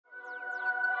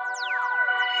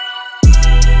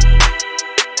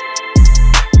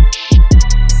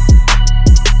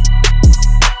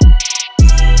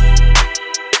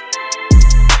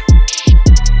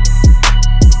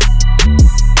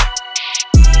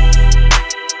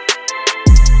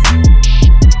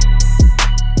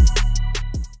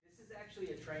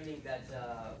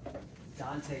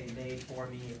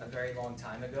very long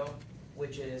time ago,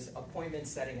 which is appointment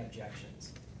setting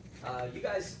objections. You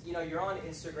guys, you're on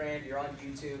Instagram, you're on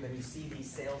YouTube, and you see these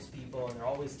salespeople, and they're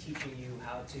always teaching you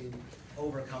how to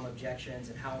overcome objections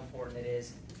and how important it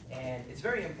is. And it's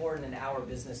very important in our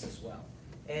business as well.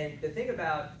 And the thing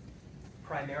about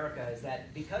Primerica is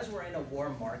that because we're in a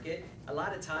warm market, a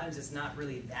lot of times it's not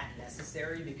really that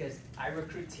necessary because I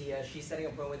recruit Tia, she's setting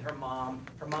up with her mom.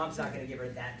 Her mom's not going to give her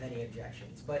that many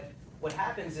objections. But what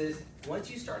happens is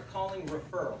once you start calling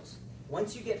referrals,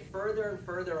 once you get further and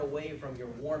further away from your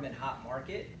warm and hot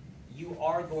market, you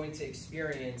are going to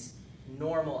experience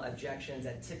normal objections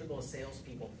that typical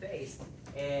salespeople face.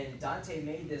 And Dante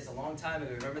made this a long time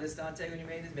ago. Remember this, Dante, when you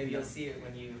made this? Maybe you'll see it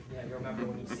when you remember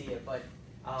when you see it. But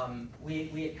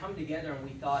we had come together and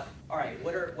we thought, all right,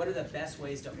 what are the best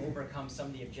ways to overcome some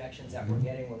of the objections that we're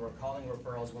getting when we're calling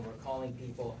referrals, when we're calling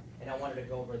people, and I wanted to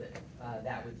go over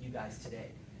that with you guys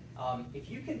today. If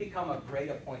you can become a great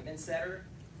appointment setter,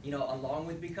 along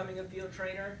with becoming a field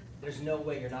trainer, there's no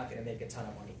way you're not going to make a ton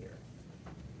of money here.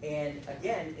 And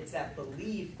again, it's that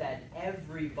belief that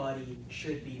everybody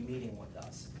should be meeting with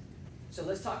us. So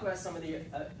let's talk about some of the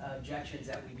objections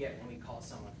that we get when we call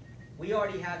someone. We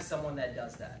already have someone that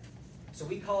does that. So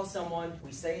we call someone,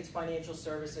 we say it's financial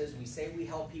services, we say we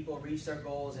help people reach their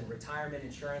goals in retirement,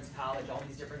 insurance, college, all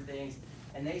these different things,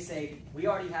 and they say, we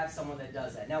already have someone that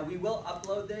does that. Now we will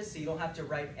upload this so you don't have to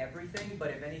write everything, but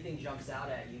if anything jumps out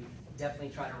at you, definitely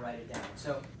try to write it down.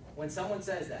 So when someone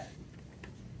says that,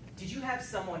 did you have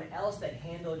someone else that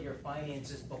handled your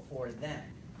finances before them?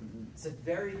 It's a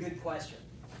very good question.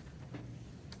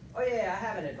 Oh yeah, I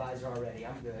have an advisor already,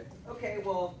 I'm good. Okay,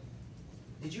 well,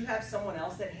 did you have someone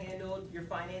else that handled your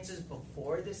finances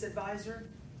before this advisor?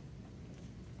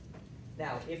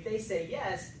 Now, if they say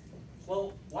yes,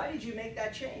 well, why did you make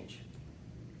that change?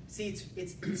 See,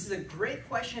 this is a great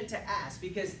question to ask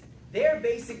because they're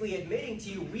basically admitting to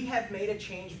you, we have made a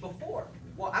change before.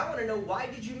 Well, I want to know, why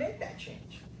did you make that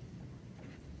change?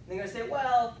 And they're going to say,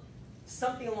 well,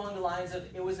 something along the lines of,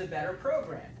 it was a better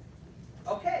program.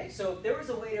 Okay, so if there was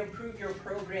a way to improve your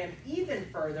program even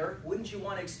further, wouldn't you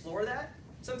want to explore that?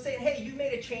 So I'm saying, hey, you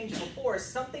made a change before,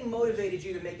 something motivated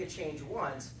you to make a change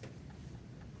once.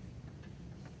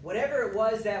 Whatever it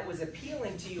was that was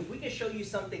appealing to you, if we could show you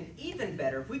something even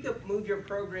better, if we could move your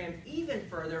program even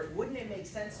further, wouldn't it make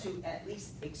sense to at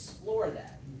least explore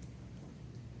that?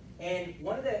 And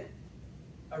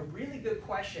a really good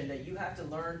question that you have to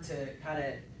learn to kind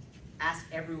of ask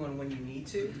everyone when you need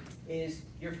to is,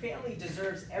 your family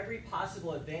deserves every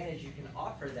possible advantage you can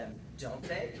offer them, don't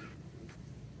they?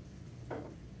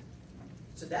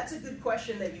 So that's a good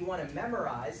question that you want to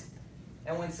memorize.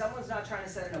 And when someone's not trying to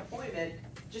set an appointment,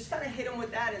 just kind of hit them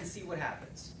with that and see what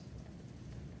happens.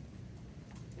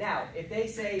 Now, if they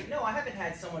say, no, I haven't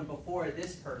had someone before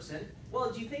this person,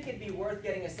 well, do you think it'd be worth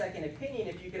getting a second opinion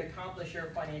if you could accomplish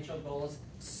your financial goals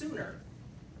sooner?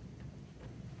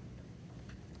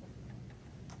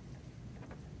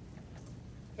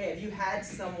 Okay, have you had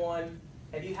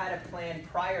a plan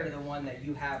prior to the one that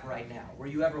you have right now? Were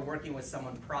you ever working with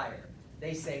someone prior?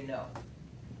 They say no.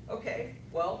 Okay,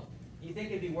 well, do you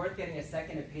think it'd be worth getting a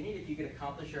second opinion if you could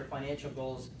accomplish your financial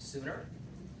goals sooner?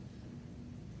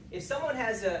 If someone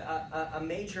has a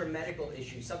major medical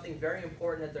issue, something very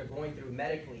important that they're going through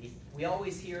medically, we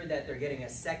always hear that they're getting a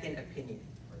second opinion.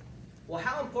 Well,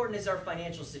 how important is our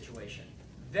financial situation?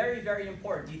 Very, very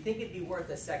important. Do you think it'd be worth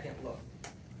a second look?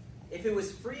 If it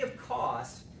was free of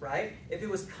cost, right? If it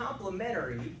was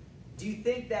complimentary, do you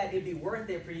think that it'd be worth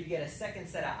it for you to get a second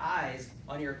set of eyes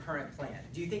on your current plan?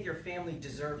 Do you think your family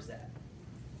deserves that?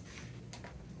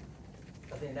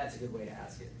 I think that's a good way to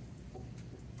ask it.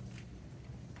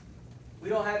 We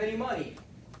don't have any money.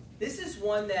 This is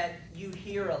one that you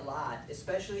hear a lot,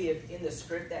 especially if in the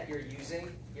script that you're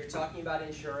using, you're talking about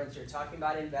insurance, you're talking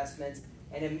about investments,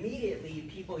 and immediately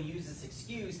people use this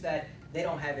excuse that they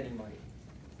don't have any money.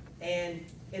 And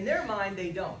in their mind,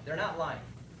 they don't. They're not lying.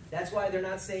 That's why they're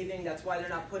not saving. That's why they're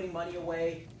not putting money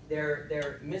away.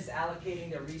 They're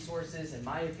misallocating their resources, in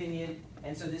my opinion.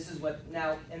 And so this is what,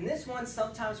 now, in this one,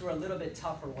 sometimes we're a little bit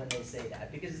tougher when they say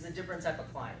that because it's a different type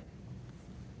of client.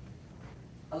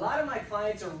 A lot of my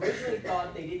clients originally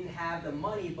thought they didn't have the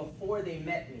money before they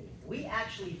met me. We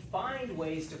actually find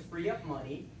ways to free up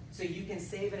money so you can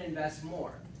save and invest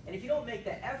more. And if you don't make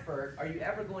the effort, are you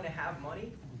ever going to have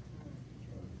money?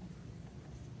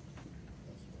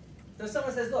 So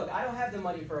someone says, look, I don't have the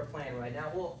money for a plan right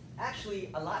now. Well, actually,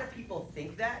 a lot of people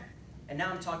think that, and now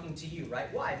I'm talking to you,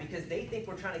 right? Why? Because they think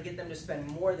we're trying to get them to spend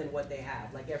more than what they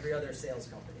have, like every other sales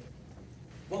company.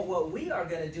 Well, what we are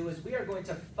going to do is we are going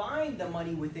to find the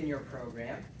money within your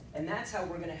program, and that's how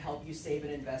we're going to help you save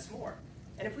and invest more.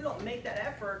 And if we don't make that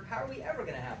effort, how are we ever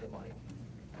going to have the money?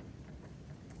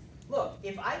 Look,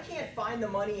 if I can't find the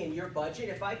money in your budget,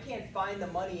 if I can't find the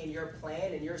money in your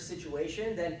plan, in your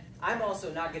situation, then I'm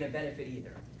also not going to benefit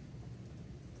either.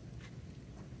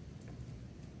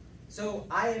 So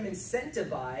I am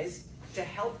incentivized to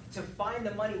help to find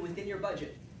the money within your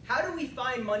budget. How do we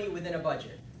find money within a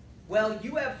budget? Well,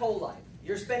 you have whole life.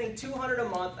 You're spending $200 a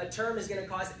month. A term is going to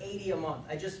cost $80 a month.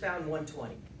 I just found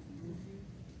 $120.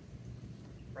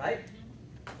 Right?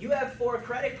 You have 4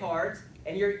 credit cards,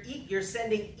 and you're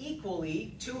sending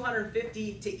equally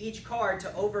 $250 to each card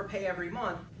to overpay every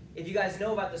month. If you guys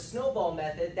know about the snowball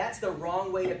method, that's the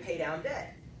wrong way to pay down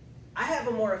debt. I have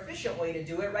a more efficient way to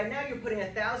do it. Right now, you're putting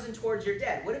 $1,000 towards your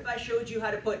debt. What if I showed you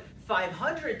how to put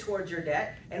 $500 towards your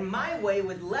debt, and my way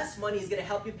with less money is going to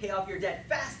help you pay off your debt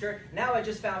faster? Now I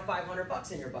just found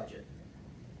 $500 in your budget.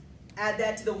 Add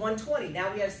that to the $120.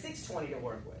 Now we have $620 to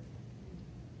work with.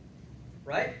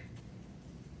 Right?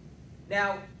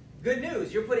 Now, good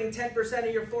news. You're putting 10%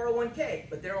 of your 401k,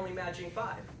 but they're only matching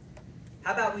 5.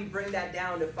 How about we bring that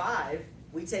down to 5?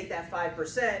 We take that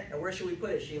 5%, and where should we put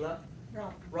it, Sheila?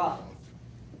 Roth.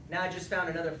 Now I just found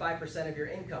another 5% of your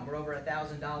income. We're over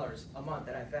 $1,000 a month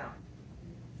that I found.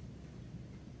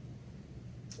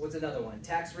 What's another one?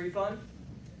 Tax refund.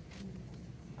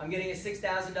 I'm getting a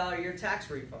 $6,000 a year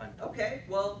tax refund. Okay,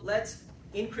 well, let's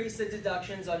increase the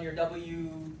deductions on your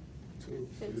W-2,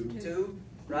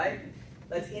 right?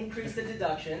 Let's increase the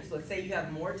deductions. Let's say you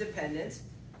have more dependents.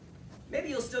 Maybe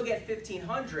you'll still get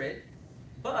 $1,500,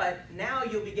 but now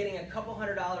you'll be getting a couple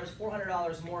 $100,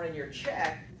 $400 more in your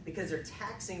check because they're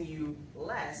taxing you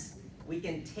less. We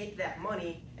can take that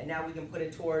money and now we can put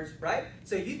it towards, right?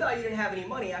 So you thought you didn't have any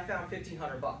money, I found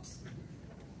 $1,500.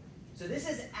 So this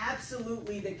is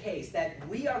absolutely the case, that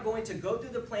we are going to go through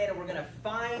the plan and we're going to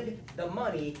find the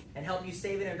money and help you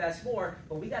save and invest more,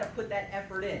 but we got to put that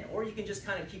effort in. Or you can just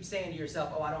kind of keep saying to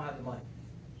yourself, oh, I don't have the money.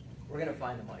 We're going to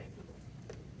find the money.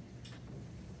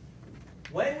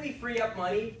 When we free up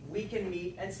money, we can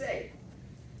meet and save.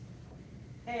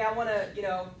 Hey, I want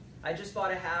to, I just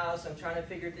bought a house, I'm trying to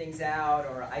figure things out,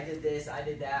 or I did this, I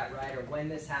did that, right? Or when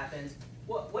this happens.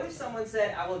 What if someone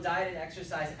said, I will diet and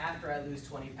exercise after I lose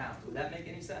 20 pounds? Would that make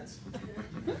any sense?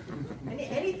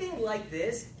 Anything like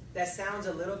this that sounds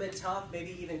a little bit tough,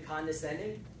 maybe even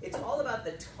condescending, it's all about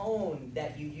the tone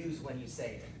that you use when you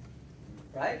say it.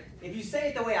 Right? If you say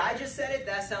it the way I just said it,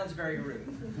 that sounds very rude.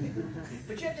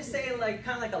 But you have to say it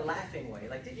kind of like a laughing way.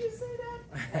 Like, did you say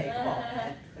that? Hey, come on,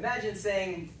 man. Imagine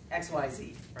saying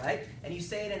XYZ, right? And you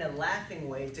say it in a laughing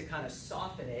way to kind of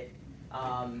soften it.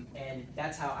 And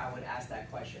that's how I would ask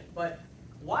that question. But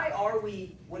why are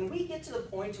we, when we get to the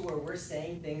point to where we're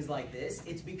saying things like this,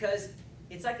 it's because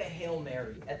it's like a Hail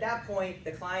Mary. At that point,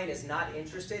 the client is not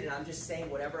interested, and I'm just saying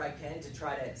whatever I can to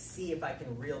try to see if I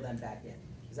can reel them back in.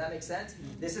 Does that make sense?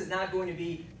 This is not going to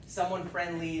be someone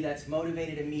friendly that's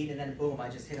motivated to meet and then boom, I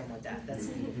just hit them with that. That's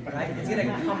right. It's going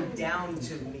to come down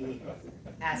to me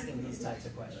asking these types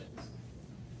of questions.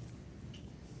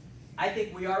 I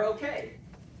think we are okay.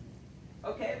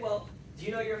 Okay, well, do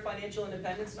you know your financial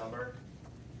independence number?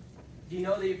 Do you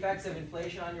know the effects of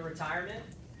inflation on your retirement?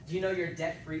 Do you know your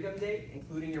debt freedom date,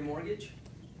 including your mortgage?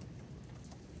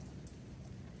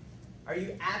 Are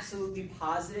you absolutely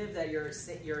positive that your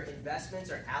investments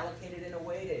are allocated in a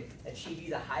way to achieve you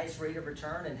the highest rate of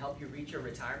return and help you reach your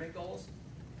retirement goals?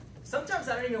 Sometimes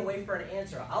I don't even wait for an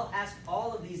answer. I'll ask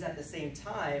all of these at the same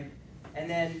time and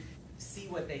then see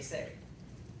what they say.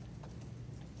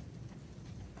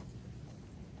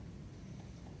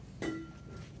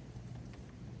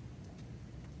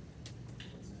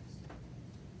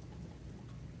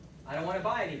 I don't want to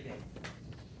buy anything.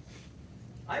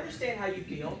 I understand how you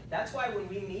feel. That's why when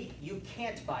we meet, you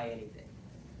can't buy anything.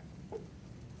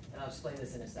 And I'll explain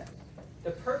this in a second.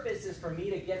 The purpose is for me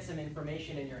to get some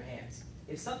information in your hands.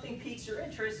 If something piques your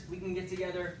interest, we can get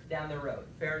together down the road.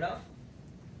 Fair enough?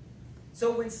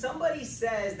 So when somebody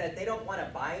says that they don't want to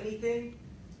buy anything,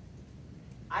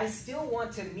 I still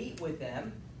want to meet with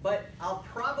them, but I'll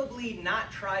probably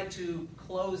not try to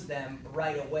close them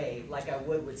right away like I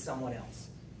would with someone else.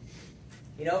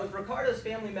 If Ricardo's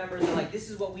family members are like,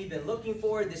 this is what we've been looking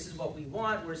for, this is what we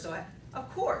want, we're so happy. Of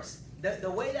course,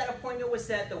 the way that appointment was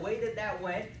set, the way that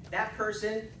went, that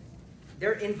person,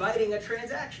 they're inviting a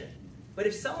transaction. But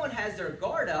if someone has their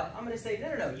guard up, I'm going to say,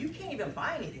 no, you can't even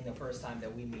buy anything the first time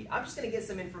that we meet. I'm just going to get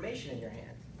some information in your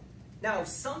hand. Now, if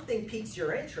something piques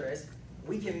your interest,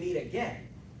 we can meet again.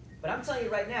 But I'm telling you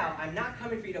right now, I'm not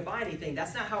coming for you to buy anything.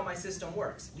 That's not how my system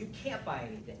works. You can't buy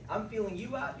anything. I'm feeling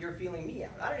you out, you're feeling me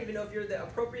out. I don't even know if you're the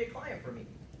appropriate client for me.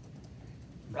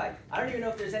 right? I don't even know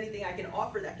if there's anything I can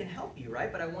offer that can help you,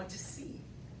 right? But I want to see.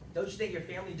 Don't you think your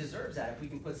family deserves that if we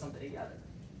can put something together?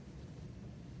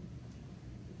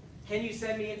 Can you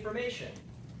send me information?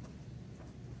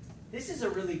 This is a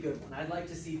really good one. I'd like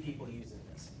to see people using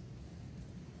this.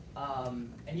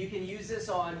 And you can use this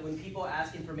on when people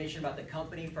ask information about the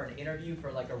company for an interview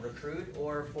for like a recruit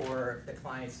or for the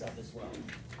client stuff as well.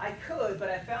 I could, but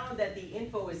I found that the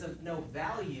info is of no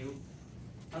value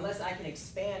unless I can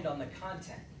expand on the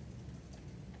content.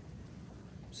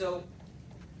 So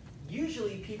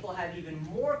usually people have even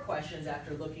more questions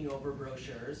after looking over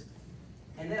brochures,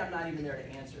 and then I'm not even there to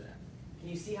answer them. Can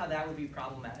you see how that would be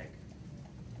problematic?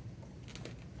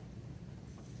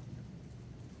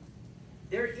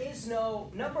 There is no,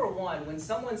 number one, when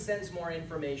someone sends more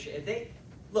information,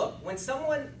 when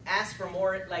someone asks for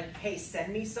more, like, hey,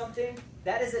 send me something,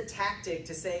 that is a tactic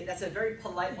to say, that's a very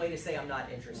polite way to say I'm not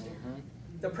interested.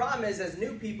 The problem is, as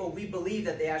new people, we believe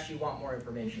that they actually want more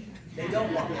information. They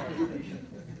don't want more information.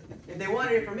 If they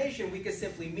wanted information, we could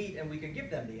simply meet and we could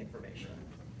give them the information,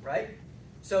 right?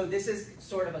 So this is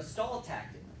sort of a stall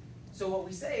tactic. So what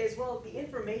we say is, well, the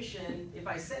information, if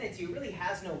I send it to you, really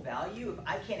has no value if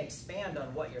I can't expand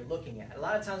on what you're looking at. A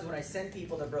lot of times when I send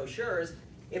people the brochures,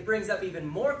 it brings up even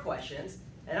more questions,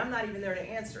 and I'm not even there to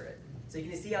answer it. So you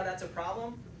can see how that's a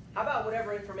problem? How about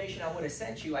whatever information I would have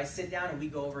sent you, I sit down and we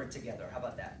go over it together. How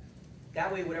about that?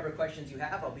 That way, whatever questions you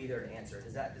have, I'll be there to answer.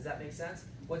 Does that make sense?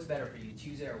 What's better for you,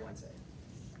 Tuesday or Wednesday?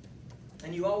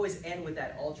 And you always end with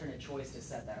that alternate choice to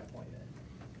set that appointment.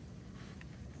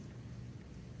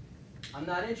 I'm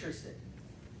not interested.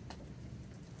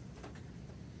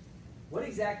 What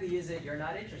exactly is it you're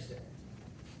not interested in?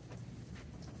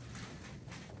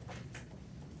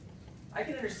 I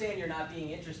can understand you're not being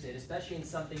interested, especially in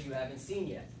something you haven't seen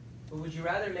yet. But would you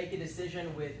rather make a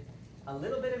decision with a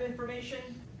little bit of information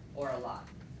or a lot?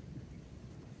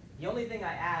 The only thing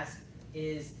I ask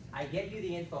is I get you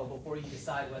the info before you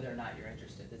decide whether or not you're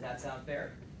interested. Does that sound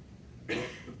fair?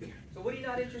 So what are you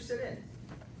not interested in?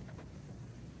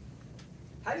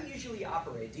 How do you usually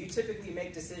operate? Do you typically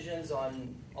make decisions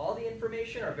on all the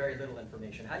information or very little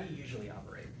information? How do you usually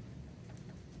operate?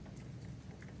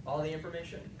 All the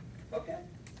information? Okay.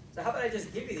 So how about I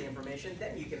just give you the information,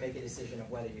 then you can make a decision of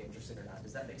whether you're interested or not.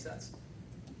 Does that make sense?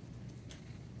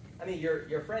 I mean,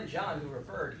 your friend John who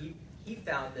referred, he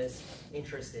found this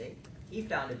interesting. He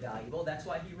found it valuable. That's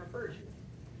why he referred you.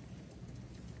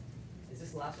 Is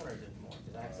this the last one or is there more?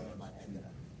 Because I have some in my head.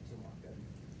 Two more. Good.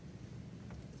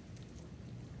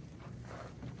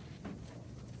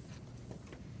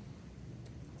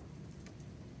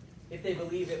 If they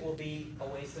believe it will be a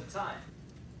waste of time.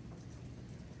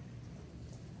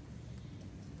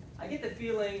 I get the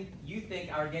feeling you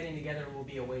think our getting together will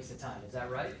be a waste of time. Is that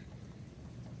right?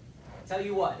 Tell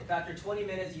you what, if after 20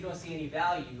 minutes you don't see any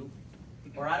value,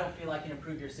 or I don't feel I can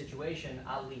improve your situation,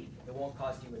 I'll leave. It won't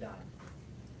cost you a dime.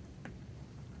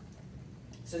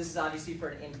 So this is obviously for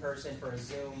an in-person, for a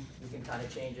Zoom. We can kind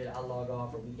of change it. I'll log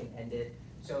off or we can end it.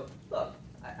 So look,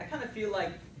 I kind of feel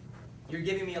like you're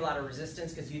giving me a lot of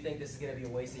resistance because you think this is going to be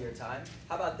a waste of your time.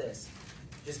 How about this?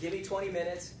 Just give me 20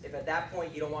 minutes. If at that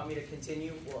point you don't want me to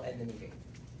continue, we'll end the meeting.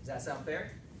 Does that sound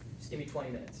fair? Just give me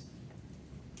 20 minutes.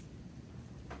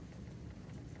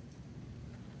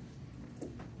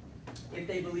 If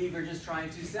they believe you're just trying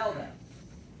to sell them.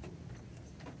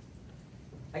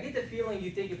 I get the feeling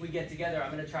you think if we get together,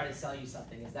 I'm going to try to sell you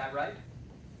something. Is that right?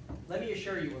 Let me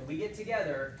assure you, when we get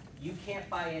together, you can't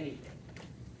buy anything.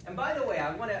 And by the way,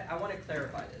 I want to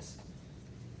clarify this.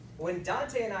 When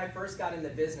Dante and I first got in the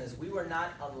business, we were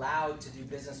not allowed to do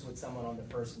business with someone on the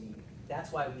first meeting.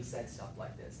 That's why we said stuff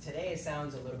like this. Today it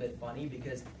sounds a little bit funny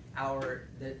because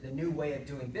the new way of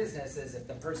doing business is if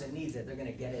the person needs it, they're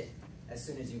going to get it as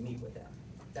soon as you meet with them.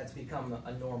 That's become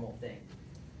a normal thing.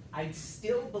 I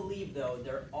still believe, though,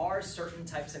 there are certain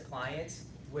types of clients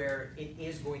where it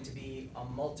is going to be a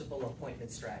multiple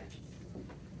appointment strategy.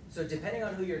 So depending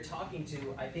on who you're talking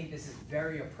to, I think this is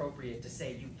very appropriate to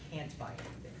say you can't buy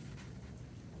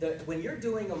anything. When you're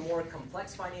doing a more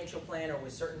complex financial plan or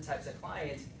with certain types of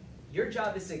clients, your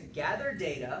job is to gather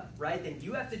data, right? Then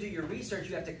you have to do your research.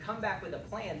 You have to come back with a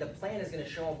plan. The plan is going to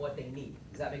show them what they need.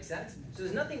 Does that make sense? So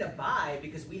there's nothing to buy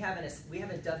because we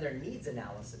haven't done their needs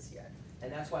analysis yet.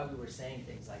 And that's why we were saying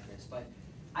things like this. But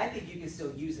I think you can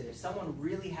still use it. If someone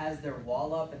really has their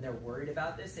wall up and they're worried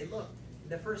about this, say, look,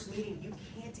 the first meeting, you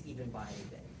can't even buy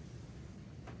anything.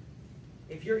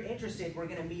 If you're interested, we're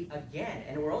going to meet again.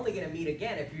 And we're only going to meet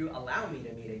again if you allow me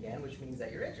to meet again, which means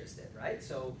that you're interested, right?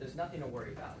 So there's nothing to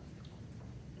worry about.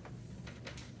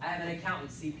 I have an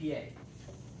accountant, CPA.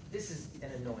 This is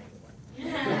an annoying one.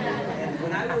 And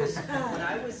when I was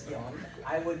young,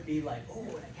 I would be like, oh,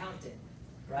 an accountant,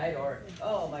 right? Or,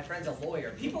 oh, my friend's a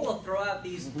lawyer. People will throw out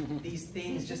these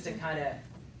things just to kind of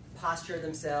posture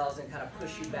themselves and kind of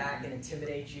push you back and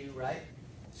intimidate you, right?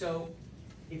 So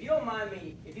if you don't mind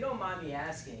me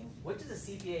asking, what does a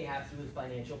CPA have to do with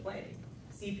financial planning?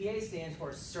 CPA stands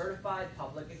for Certified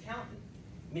Public Accountant,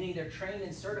 meaning they're trained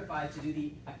and certified to do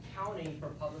the accounting for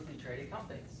publicly traded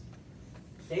companies.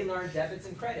 They learn debits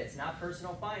and credits, not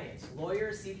personal finance.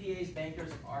 Lawyers, CPAs,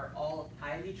 bankers are all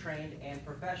highly trained and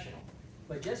professional.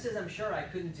 But just as I'm sure I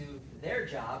couldn't do their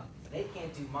job, they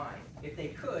can't do mine. If they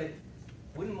could,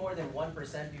 wouldn't more than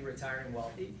 1% be retiring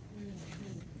wealthy?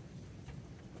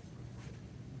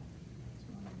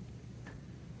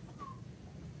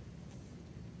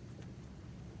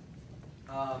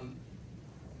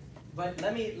 But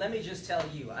let me just tell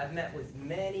you, I've met with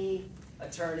many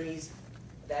attorneys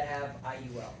that have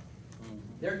IUL.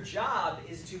 Their job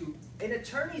is an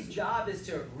attorney's job is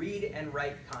to read and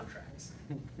write contracts.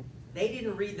 They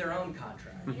didn't read their own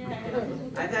contract.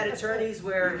 I've had attorneys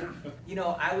where,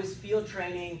 I was field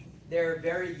training their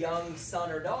very young son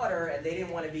or daughter, and they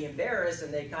didn't want to be embarrassed,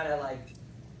 and they kind of like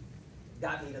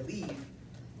got me to leave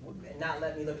and not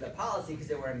let me look at the policy because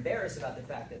they were embarrassed about the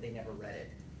fact that they never read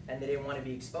it, and they didn't want to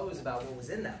be exposed about what was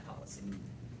in that policy.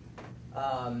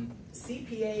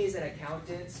 CPAs and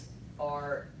accountants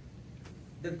are,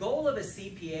 the goal of a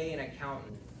CPA and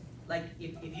accountant, like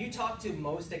if you talk to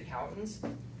most accountants,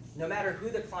 no matter who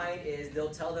the client is, they'll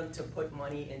tell them to put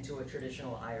money into a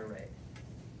traditional IRA.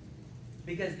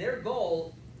 Because their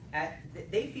goal,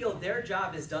 they feel their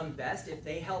job is done best if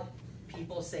they help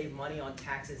people save money on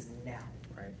taxes now.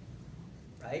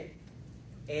 Right?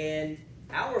 And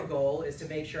our goal is to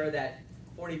make sure that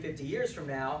 40, 50 years from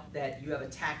now, that you have a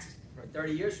tax, or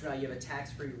 30 years from now, you have a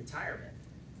tax-free retirement.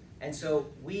 And so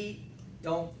we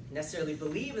don't necessarily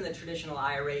believe in the traditional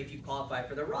IRA if you qualify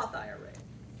for the Roth IRA.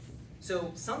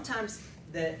 So sometimes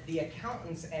the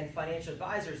accountants and financial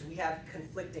advisors, we have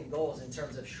conflicting goals in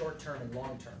terms of short-term and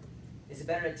long-term. Is it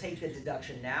better to take the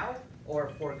deduction now or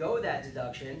forego that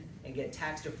deduction and get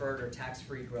tax-deferred or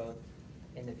tax-free growth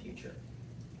in the future?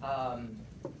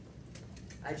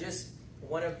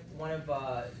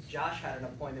 Josh had an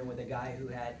appointment with a guy who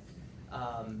had,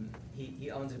 he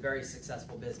owns a very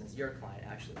successful business, your client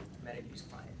actually, MediQ's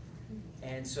client.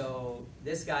 And so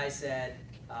this guy said,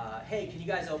 hey, can you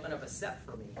guys open up a SEP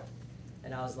for me?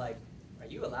 And I was like, are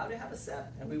you allowed to have a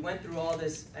SEP? And we went through all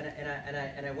this,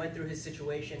 and I went through his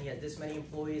situation. He had this many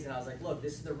employees, and I was like, look,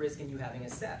 this is the risk in you having a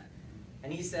SEP.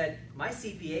 And he said, my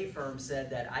CPA firm said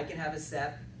that I can have a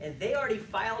SEP, and they already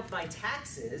filed my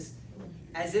taxes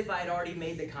as if I had already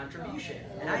made the contribution.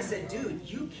 And I said, dude,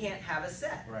 you can't have a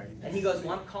SEP. Right. And he goes,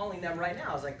 well, I'm calling them right now.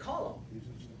 I was like, call them.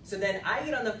 So then I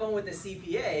get on the phone with the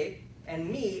CPA, and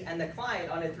me and the client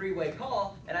on a three-way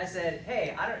call, and I said,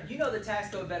 hey, you know the tax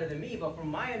code better than me, but from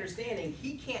my understanding,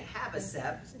 he can't have a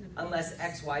SEP unless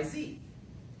X, Y, Z.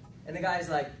 And the guy's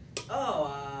like,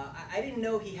 oh, I didn't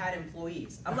know he had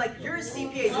employees. I'm like, you're a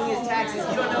CPA doing his taxes.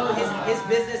 You don't know his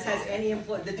business has any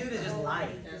employees. The dude is just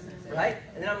lying, right?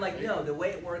 And then I'm like, no, the way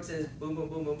it works is boom, boom,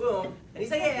 boom, boom, boom. And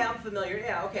he's like, yeah, I'm familiar.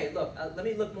 Yeah, okay, look, let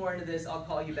me look more into this. I'll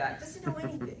call you back. Doesn't know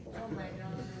anything. Oh my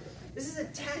God. This is a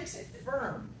tax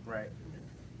firm. Right.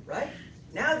 Right?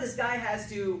 Now this guy has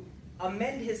to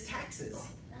amend his taxes.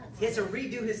 He has to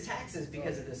redo his taxes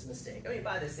because of this mistake. I mean,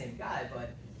 by the same guy, but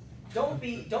don't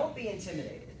be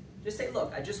intimidated. Just say,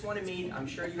 look, I just want to meet. I'm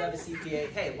sure you have a CPA.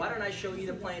 Hey, why don't I show you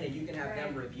the plan and you can have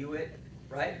them review it,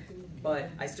 right? But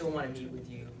I still want to meet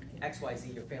with you. X, Y,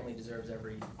 Z, your family deserves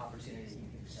every opportunity you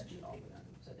can touch it all with them.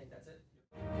 So I think that's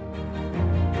it.